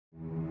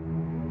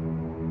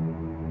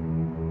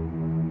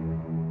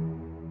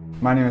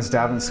My name is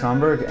Davin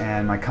Skonberg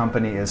and my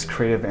company is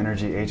Creative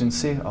Energy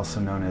Agency, also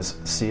known as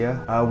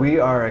CEA. We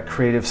are a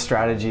creative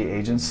strategy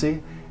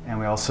agency and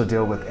we also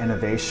deal with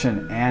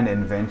innovation and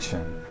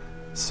invention.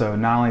 So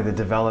not only the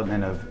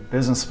development of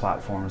business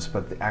platforms,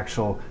 but the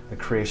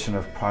creation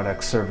of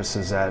products,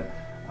 services that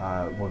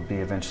will be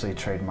eventually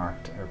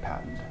trademarked or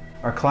patented.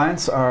 Our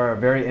clients are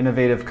very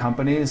innovative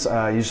companies,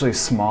 usually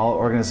small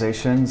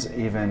organizations,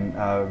 even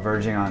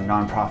verging on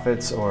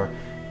nonprofits or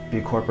B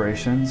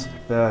corporations.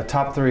 The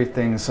top three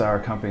things our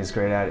company is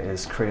great at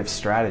is creative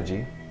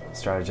strategy,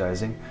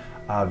 strategizing,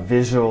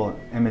 visual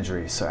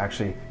imagery, so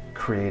actually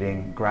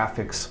creating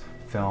graphics,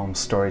 film,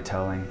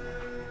 storytelling,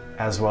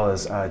 as well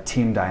as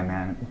team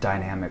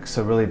dynamics,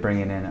 so really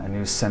bringing in a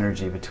new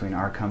synergy between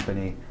our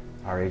company,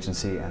 our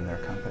agency, and their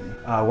company.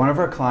 One of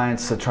our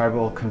clients, the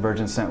Tribal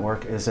Convergence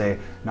Network, is a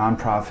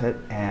nonprofit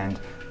and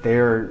they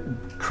are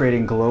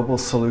creating global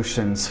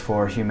solutions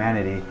for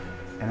humanity,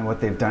 and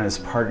what they've done is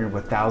partnered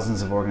with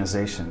thousands of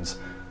organizations.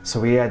 So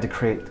we had to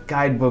create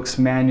guidebooks,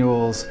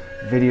 manuals,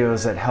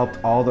 videos that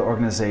helped all the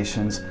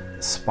organizations,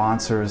 the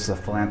sponsors, the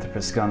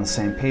philanthropists get on the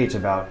same page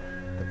about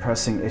the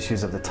pressing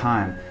issues of the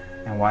time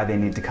and why they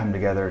need to come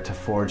together to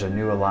forge a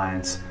new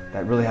alliance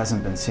that really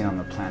hasn't been seen on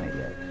the planet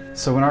yet.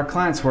 So when our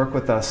clients work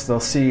with us, they'll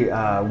see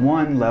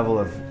one level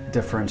of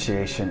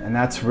differentiation, and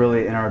that's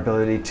really in our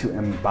ability to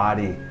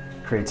embody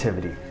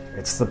creativity.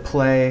 It's the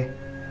play,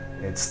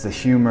 it's the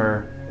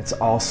humor, it's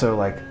also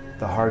like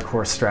the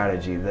hardcore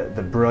strategy,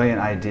 the brilliant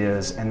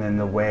ideas, and then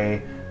the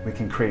way we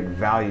can create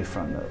value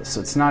from those.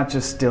 So it's not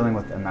just dealing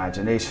with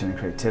imagination and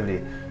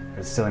creativity, but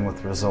it's dealing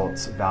with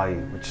results, value,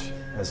 which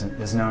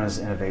is known as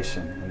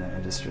innovation in the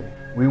industry.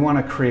 We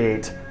want to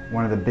create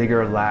one of the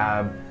bigger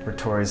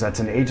laboratories that's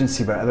an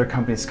agency, but other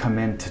companies come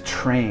in to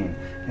train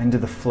into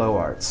the flow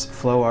arts.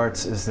 Flow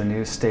arts is the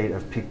new state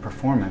of peak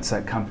performance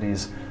that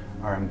companies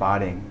are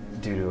embodying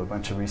due to a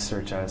bunch of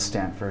research out of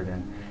Stanford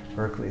and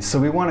Berkeley. So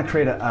we want to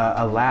create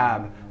a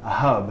lab, a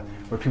hub,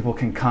 where people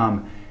can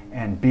come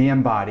and be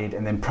embodied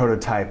and then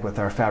prototype with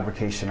our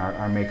fabrication,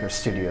 our maker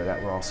studio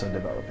that we're also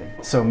developing.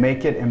 So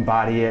make it,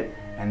 embody it,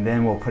 and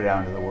then we'll put it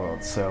out into the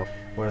world. So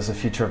what is the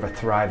future of a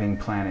thriving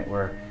planet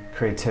where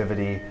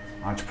creativity,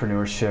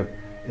 entrepreneurship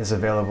is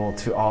available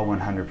to all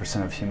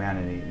 100% of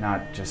humanity,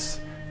 not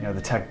just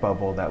the tech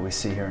bubble that we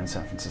see here in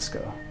San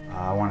Francisco.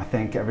 I want to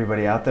thank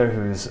everybody out there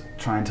who's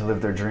trying to live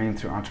their dream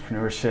through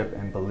entrepreneurship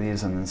and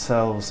believes in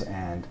themselves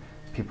and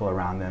people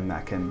around them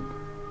that can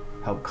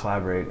help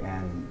collaborate,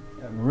 and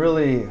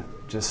really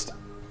just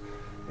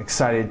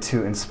excited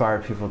to inspire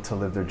people to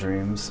live their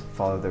dreams,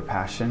 follow their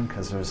passion,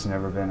 because there's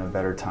never been a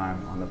better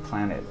time on the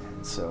planet,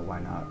 and so why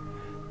not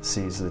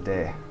seize the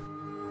day.